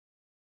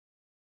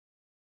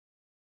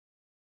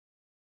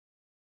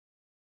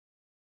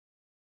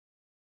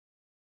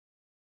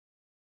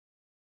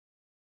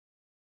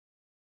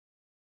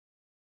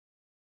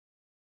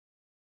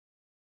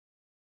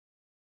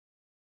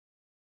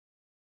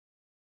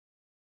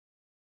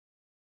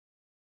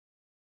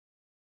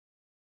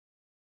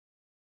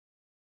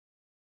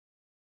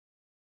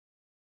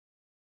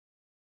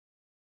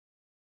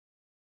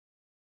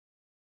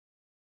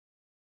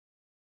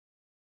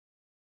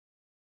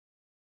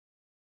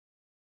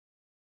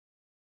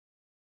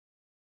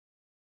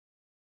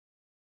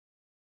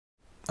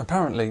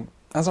Apparently,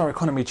 as our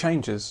economy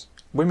changes,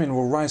 women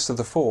will rise to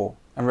the fore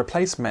and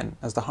replace men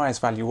as the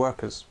highest value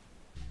workers.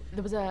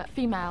 There was a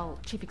female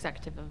chief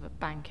executive of a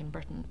bank in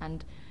Britain,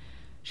 and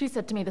she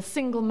said to me the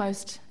single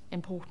most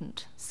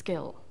important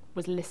skill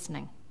was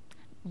listening.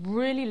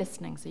 Really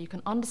listening so you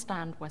can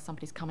understand where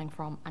somebody's coming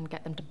from and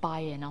get them to buy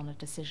in on a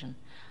decision.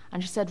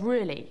 And she said,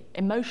 really,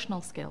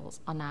 emotional skills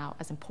are now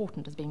as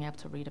important as being able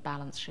to read a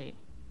balance sheet.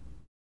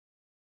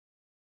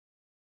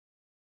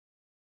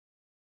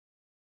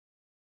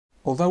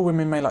 Although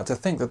women may like to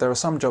think that there are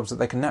some jobs that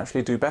they can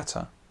naturally do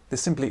better,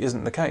 this simply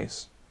isn't the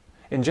case.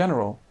 In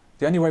general,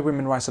 the only way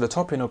women rise to the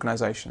top in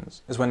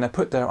organisations is when they're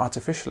put there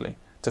artificially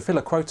to fill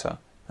a quota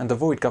and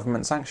avoid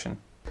government sanction.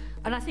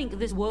 And I think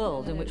this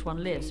world in which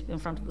one lives, in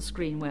front of the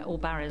screen where all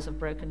barriers have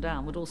broken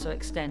down, would also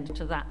extend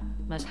to that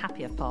most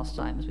happy of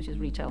pastimes, which is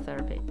retail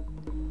therapy.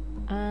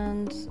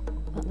 And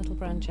that little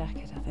brown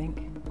jacket, I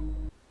think.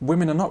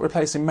 Women are not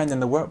replacing men in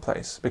the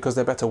workplace because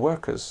they're better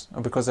workers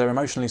or because they're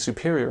emotionally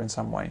superior in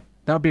some way.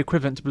 That would be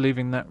equivalent to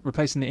believing that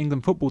replacing the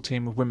England football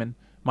team with women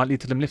might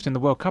lead to them lifting the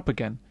World Cup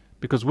again,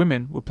 because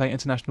women would play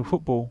international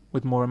football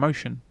with more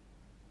emotion.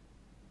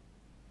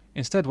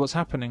 Instead, what's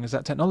happening is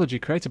that technology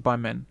created by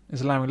men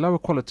is allowing lower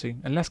quality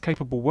and less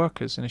capable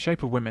workers in the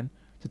shape of women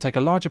to take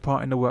a larger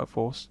part in the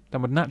workforce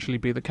than would naturally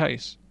be the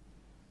case.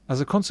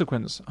 As a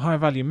consequence, higher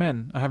value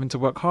men are having to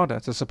work harder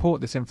to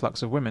support this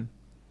influx of women.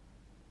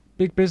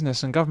 Big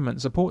business and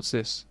government supports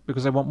this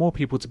because they want more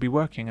people to be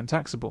working and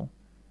taxable,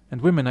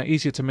 and women are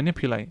easier to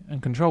manipulate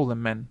and control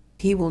than men.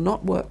 He will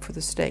not work for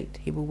the state,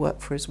 he will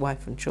work for his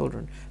wife and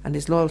children, and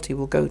his loyalty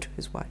will go to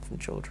his wife and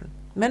children.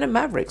 Men are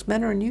mavericks,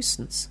 men are a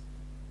nuisance.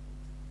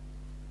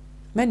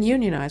 Men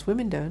unionise,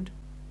 women don't.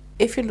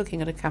 If you're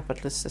looking at a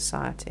capitalist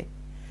society,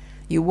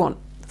 you want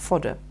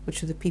fodder,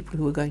 which are the people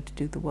who are going to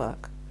do the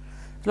work.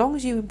 As long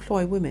as you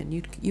employ women,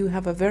 you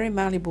have a very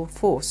malleable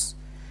force,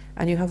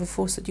 and you have a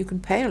force that you can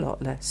pay a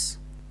lot less.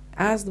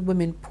 As the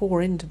women pour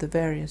into the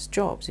various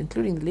jobs,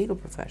 including the legal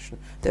profession,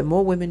 there are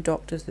more women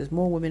doctors, there's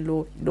more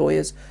women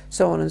lawyers,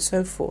 so on and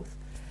so forth.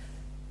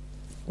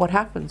 What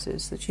happens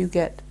is that you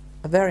get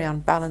a very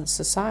unbalanced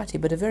society,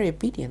 but a very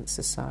obedient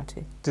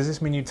society. Does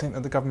this mean you'd think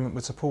that the government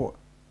would support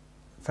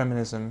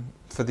feminism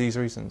for these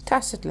reasons?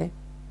 Tacitly.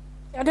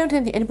 I don't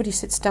think anybody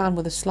sits down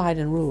with a slide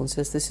and rule and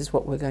says this is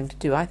what we're going to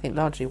do. I think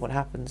largely what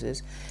happens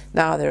is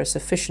now there are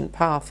sufficient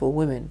powerful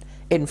women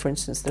in, for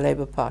instance, the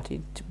Labour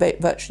Party to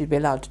virtually be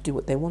allowed to do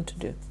what they want to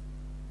do.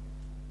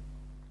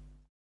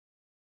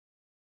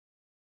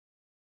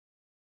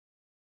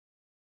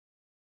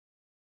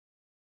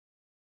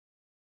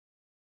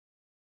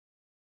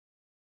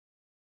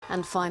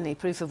 And finally,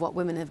 proof of what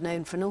women have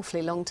known for an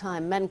awfully long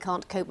time. Men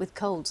can't cope with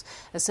colds.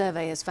 A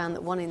survey has found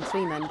that 1 in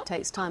 3 men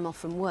takes time off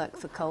from work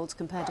for colds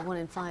compared to 1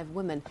 in 5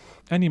 women.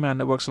 Any man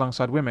that works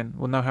alongside women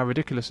will know how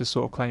ridiculous this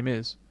sort of claim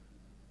is.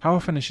 How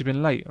often has she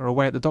been late or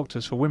away at the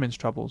doctor's for women's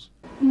troubles?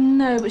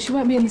 No, but she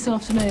won't be in this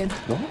afternoon.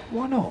 What?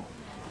 Why not?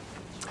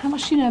 How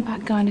much do you know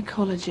about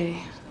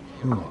gynecology?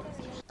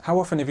 How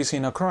often have you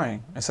seen her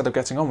crying instead of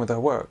getting on with her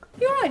work?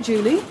 You all right,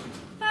 Julie?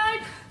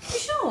 You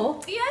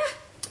sure? Yeah.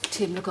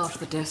 Tim, look after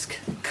the desk.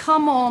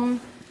 Come on.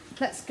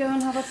 Let's go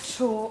and have a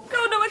talk.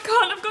 Oh, no, I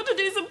can't. I've got to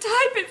do some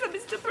typing for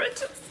Mr.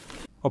 Bridges.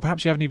 Or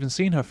perhaps you haven't even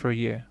seen her for a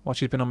year while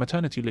she's been on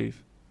maternity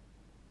leave.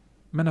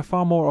 Men are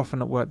far more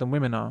often at work than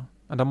women are,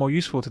 and are more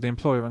useful to the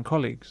employer and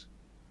colleagues.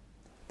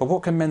 But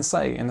what can men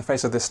say in the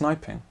face of this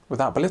sniping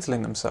without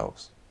belittling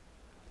themselves?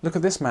 Look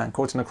at this man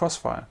caught in a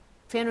crossfire.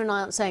 Fiona and I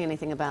aren't saying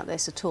anything about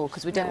this at all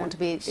because we don't want to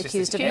be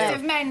accused of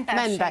men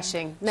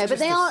bashing. No,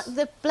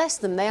 but bless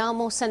them, they are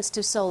more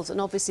sensitive souls, and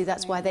obviously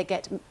that's why they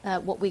get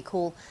what we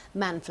call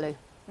man flu.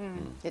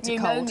 It's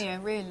pneumonia, a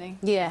cold. Really.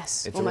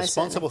 Yes, it's a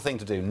responsible thing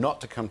to do,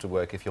 not to come to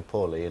work if you're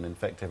poorly and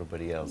infect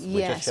everybody else. Yes,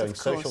 we're just showing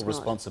social not.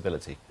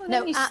 responsibility. Well,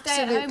 no, you absolutely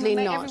stay at home and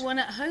make not. everyone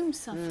at home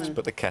suffer. Just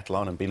put the kettle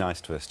on and be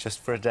nice to us, just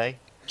for a day.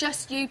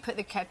 Just you put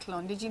the kettle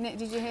on. Did you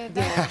hear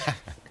that?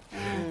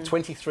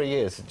 23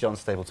 years, John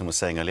Stapleton was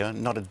saying earlier,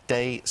 not a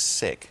day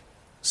sick.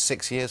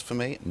 6 years for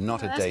me,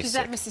 not a day sick.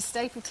 That's because Mrs.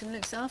 Stapleton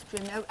looks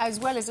after him, as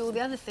well as all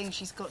the other things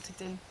she's got to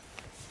do.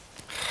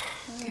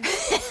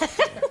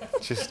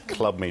 Just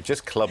club me,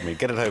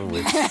 get it over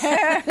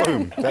with.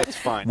 Boom, that's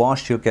fine.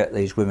 Whilst you'll get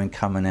these women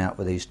coming out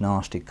with these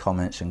nasty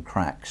comments and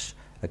cracks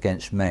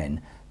against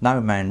men,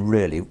 no man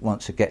really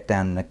wants to get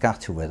down in the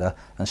gutter with her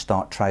and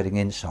start trading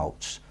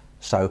insults.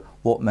 So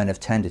what men have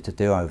tended to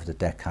do over the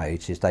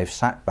decades is they've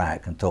sat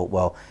back and thought,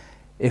 well,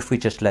 if we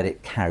just let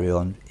it carry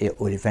on, it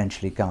will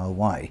eventually go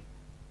away.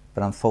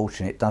 But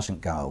unfortunately, it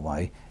doesn't go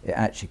away, it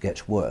actually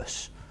gets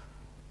worse.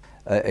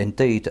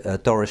 Indeed,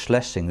 Doris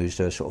Lessing, who's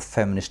a sort of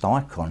feminist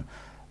icon,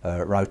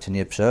 wrote in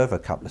The Observer a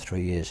couple of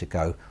 3 years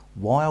ago,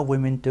 why are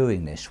women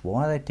doing this?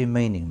 Why are they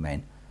demeaning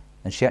men?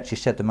 And she actually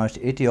said the most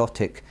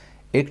idiotic,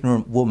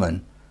 ignorant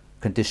woman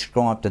can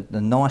describe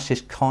the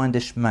nicest,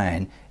 kindest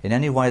man in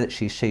any way that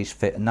she sees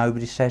fit, and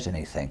nobody says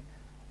anything.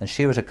 And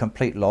she was a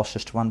complete loss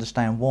as to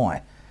understand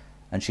why.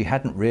 And she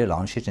hadn't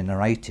realised, she's in her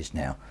 80s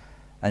now.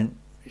 And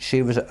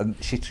she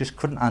just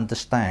couldn't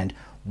understand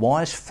why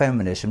has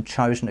feminism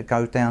chosen to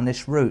go down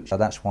this route. So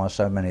that's why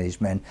so many of these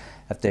men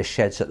have their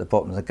sheds at the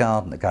bottom of the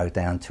garden to go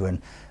down to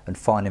and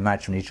find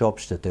imaginary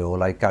jobs to do, or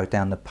they go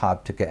down the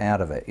pub to get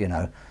out of it, you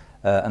know.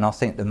 And I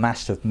think the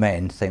mass of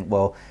men think,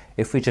 well,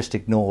 if we just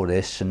ignore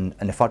this and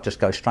if I just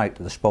go straight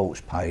to the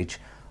sports page,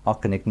 I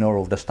can ignore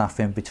all the stuff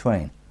in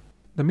between.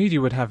 The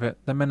media would have it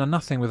that men are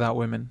nothing without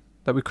women,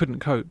 that we couldn't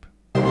cope.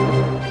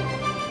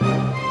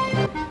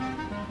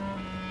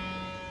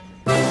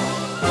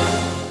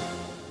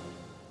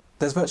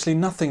 There's virtually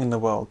nothing in the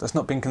world that's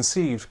not been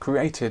conceived,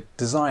 created,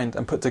 designed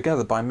and put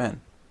together by men.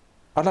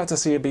 I'd like to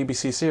see a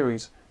BBC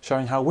series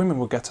showing how women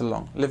would get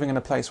along living in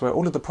a place where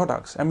all of the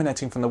products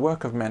emanating from the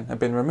work of men have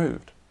been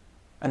removed.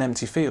 An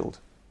empty field.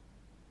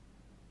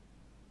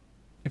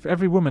 If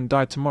every woman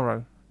died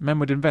tomorrow, men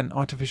would invent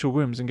artificial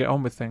wombs and get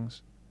on with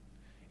things.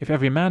 If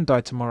every man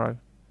died tomorrow,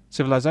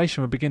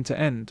 civilization would begin to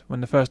end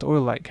when the first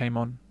oil light came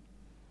on.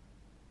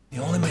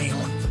 The only meal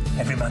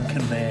every man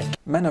can make.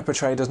 Men are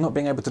portrayed as not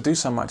being able to do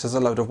so much as a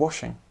load of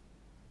washing.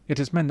 It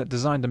is men that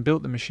designed and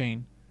built the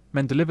machine.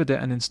 Men delivered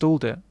it and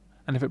installed it,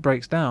 and if it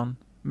breaks down,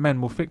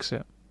 men will fix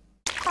it.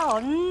 Oh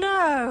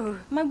no!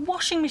 My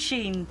washing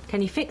machine!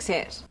 Can you fix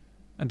it?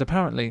 And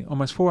apparently,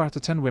 almost 4 out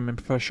of 10 women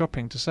prefer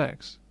shopping to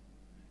sex.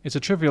 It's a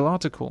trivial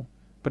article,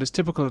 but it's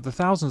typical of the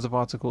thousands of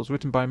articles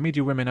written by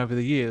media women over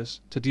the years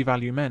to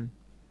devalue men.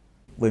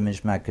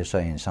 Women's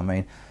magazines, I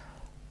mean,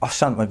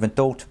 sometimes my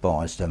daughter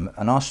buys them,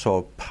 and I saw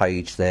a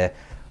page there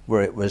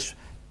where it was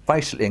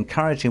basically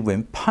encouraging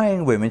women,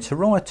 paying women to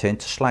write in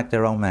to slag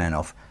their old man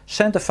off.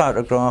 Send a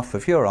photograph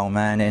of your old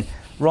man in,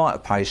 write a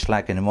page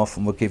slagging him off,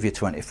 and we'll give you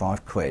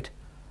 25 quid.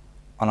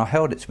 And I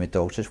held it to my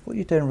daughters, what are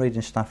you doing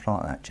reading stuff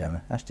like that,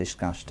 Gemma? That's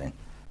disgusting.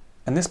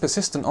 And this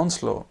persistent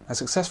onslaught has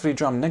successfully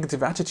drummed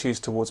negative attitudes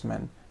towards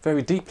men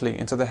very deeply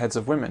into the heads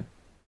of women.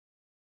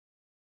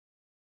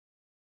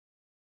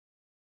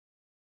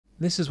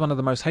 This is one of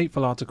the most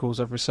hateful articles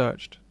I've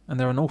researched, and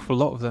there are an awful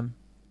lot of them.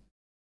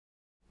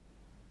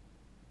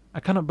 I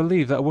cannot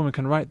believe that a woman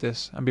can write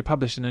this and be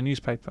published in a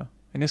newspaper,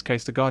 in this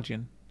case The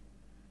Guardian.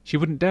 She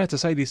wouldn't dare to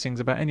say these things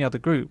about any other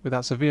group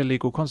without severe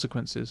legal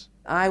consequences.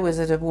 I was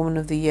at a Woman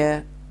of the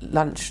Year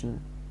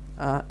luncheon.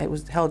 It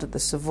was held at the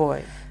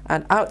Savoy.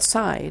 And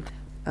outside,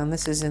 and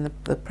this is in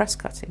the press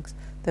cuttings,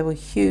 there were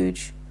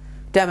huge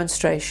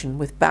demonstration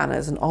with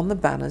banners, and on the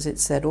banners it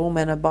said, all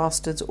men are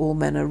bastards, all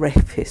men are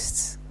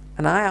rapists.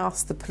 And I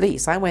asked the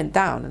police, I went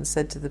down and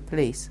said to the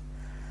police,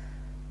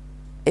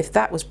 if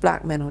that was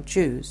black men or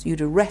Jews,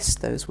 you'd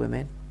arrest those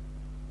women.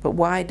 But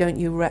why don't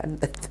you arrest them?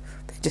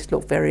 They just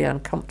looked very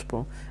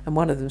uncomfortable. And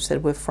one of them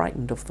said, we're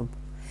frightened of them.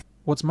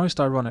 What's most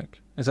ironic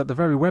is that the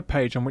very web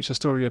page on which the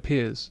story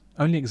appears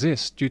only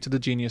exists due to the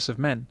genius of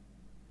men.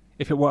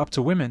 If it were up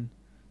to women,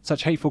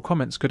 such hateful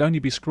comments could only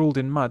be scrawled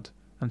in mud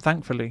and,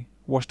 thankfully,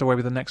 washed away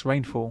with the next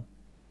rainfall.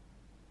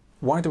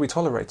 Why do we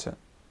tolerate it?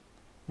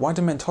 Why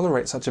do men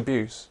tolerate such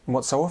abuse in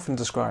what's so often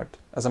described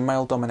as a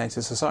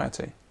male-dominated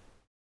society?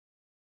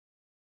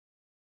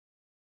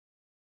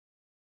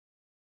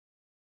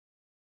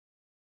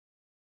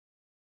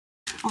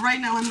 Well, right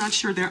now I'm not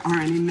sure there are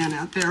any men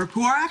out there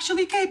who are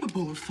actually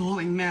capable of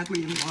falling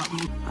madly in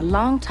love. A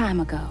long time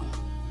ago,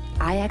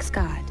 I asked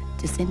God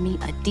to send me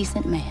a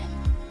decent man.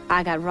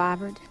 I got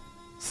Robert,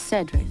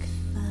 Cedric,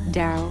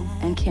 Daryl,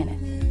 and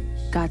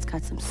Kenneth. God's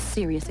got some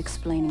serious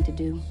explaining to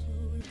do.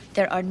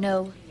 There are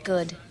no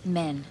good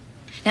men.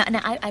 Now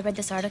I read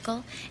this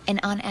article, and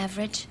on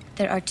average,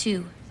 there are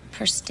 2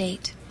 per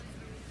state.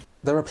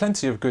 There are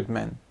plenty of good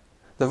men.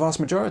 The vast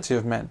majority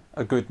of men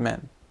are good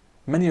men,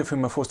 many of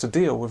whom are forced to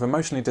deal with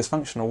emotionally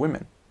dysfunctional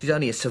women. She's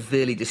only a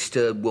severely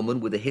disturbed woman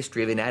with a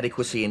history of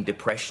inadequacy and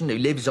depression who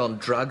lives on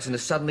drugs and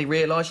has suddenly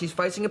realised she's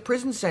facing a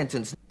prison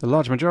sentence. The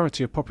large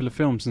majority of popular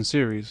films and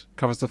series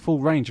covers the full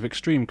range of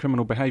extreme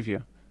criminal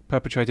behaviour,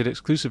 perpetrated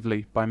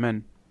exclusively by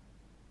men.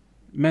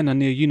 Men are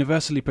near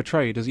universally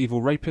portrayed as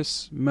evil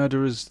rapists,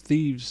 murderers,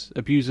 thieves,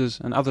 abusers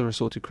and other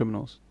assorted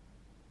criminals.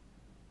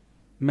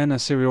 Men are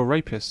serial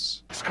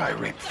rapists. This guy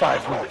raped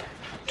 5 women.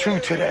 2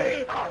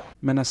 today.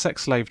 Men are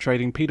sex slave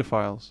trading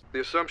paedophiles.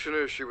 The assumption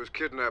is she was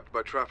kidnapped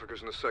by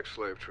traffickers in the sex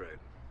slave trade.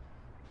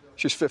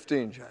 She's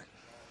 15, Jack.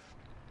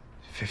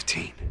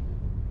 15.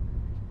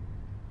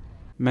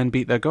 Men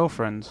beat their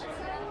girlfriends.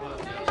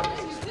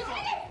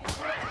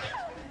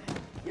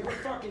 You ever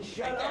fucking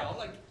shut up?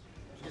 You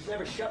just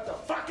never shut the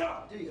fuck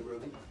up, do you,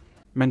 Ruby?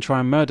 Men try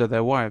and murder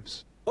their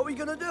wives. What were you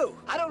gonna do?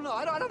 I don't know.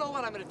 I don't know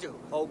what I'm gonna do.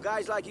 Oh,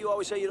 guys like you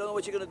always say you don't know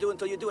what you're gonna do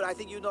until you do it. I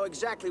think you know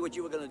exactly what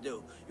you were gonna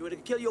do. You were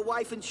gonna kill your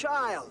wife and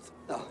child.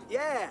 Oh.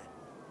 Yeah.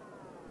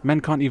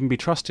 Men can't even be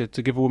trusted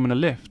to give a woman a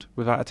lift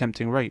without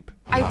attempting rape.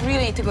 I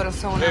really need to go to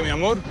sauna. Hey, mi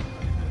amor.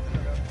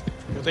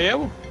 Yo te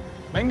llevo.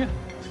 Venga.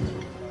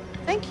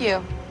 Thank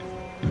you.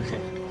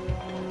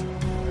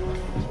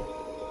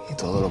 Y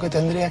todo lo que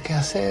tendría que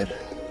hacer,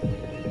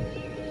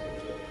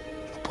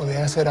 lo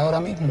podía hacer ahora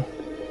mismo.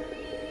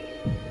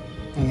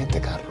 En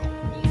este carro.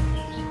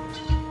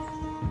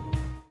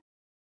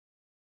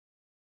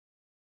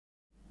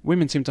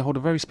 Women seem to hold a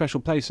very special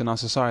place in our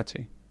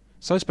society.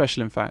 So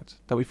special, in fact,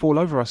 that we fall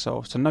over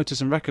ourselves to notice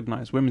and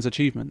recognise women's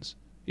achievements,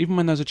 even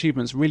when those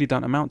achievements really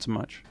don't amount to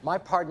much. My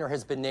partner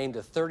has been named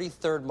the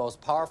 33rd most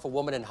powerful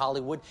woman in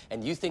Hollywood,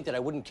 and you think that I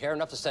wouldn't care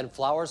enough to send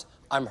flowers?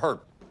 I'm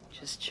hurt.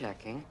 Just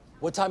checking.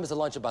 What time is the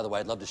luncheon, by the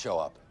way? I'd love to show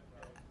up.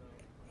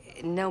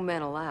 No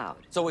men allowed.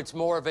 So it's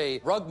more of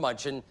a rug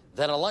munchin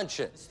than a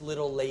luncheon. This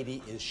little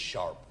lady is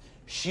sharp.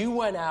 She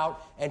went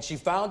out and she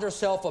found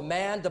herself a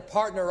man to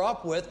partner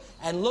up with,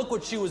 and look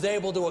what she was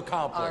able to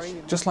accomplish.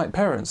 Just like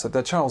parents at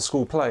their child's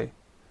school play,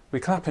 we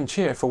clap and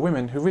cheer for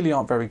women who really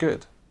aren't very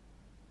good.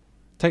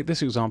 Take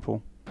this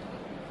example.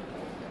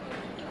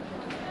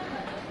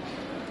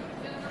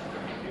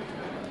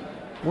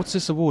 What's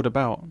this award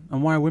about,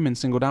 and why are women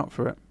singled out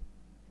for it?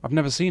 I've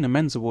never seen a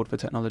men's award for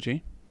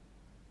technology.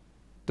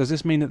 Does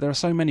this mean that there are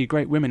so many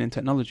great women in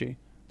technology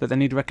that they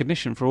need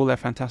recognition for all their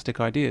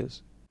fantastic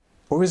ideas?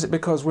 Or is it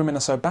because women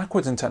are so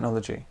backwards in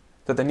technology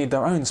that they need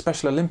their own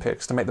Special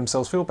Olympics to make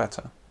themselves feel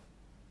better?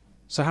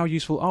 So how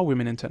useful are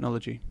women in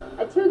technology?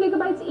 At 2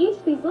 gigabytes each,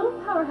 these little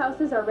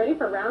powerhouses are ready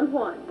for round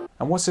one.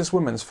 And what's this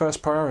woman's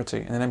first priority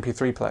in an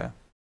MP3 player?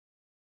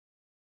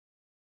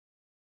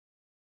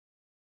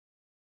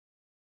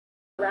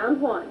 Round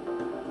one.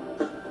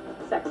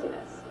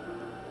 Sexiness.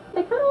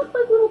 They kind of look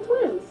like little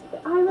twins.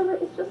 The eye river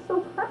is just so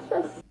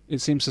precious.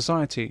 It seems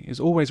society is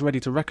always ready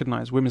to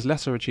recognise women's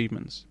lesser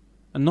achievements,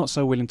 and not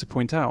so willing to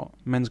point out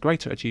men's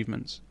greater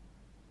achievements.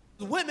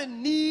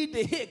 Women need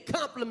to hear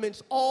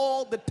compliments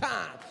all the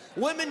time.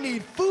 Women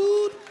need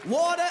food,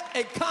 water,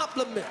 and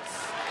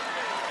compliments.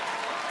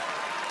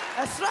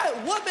 That's right.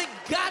 Women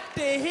got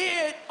to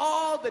hear it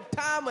all the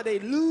time or they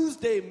lose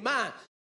their mind.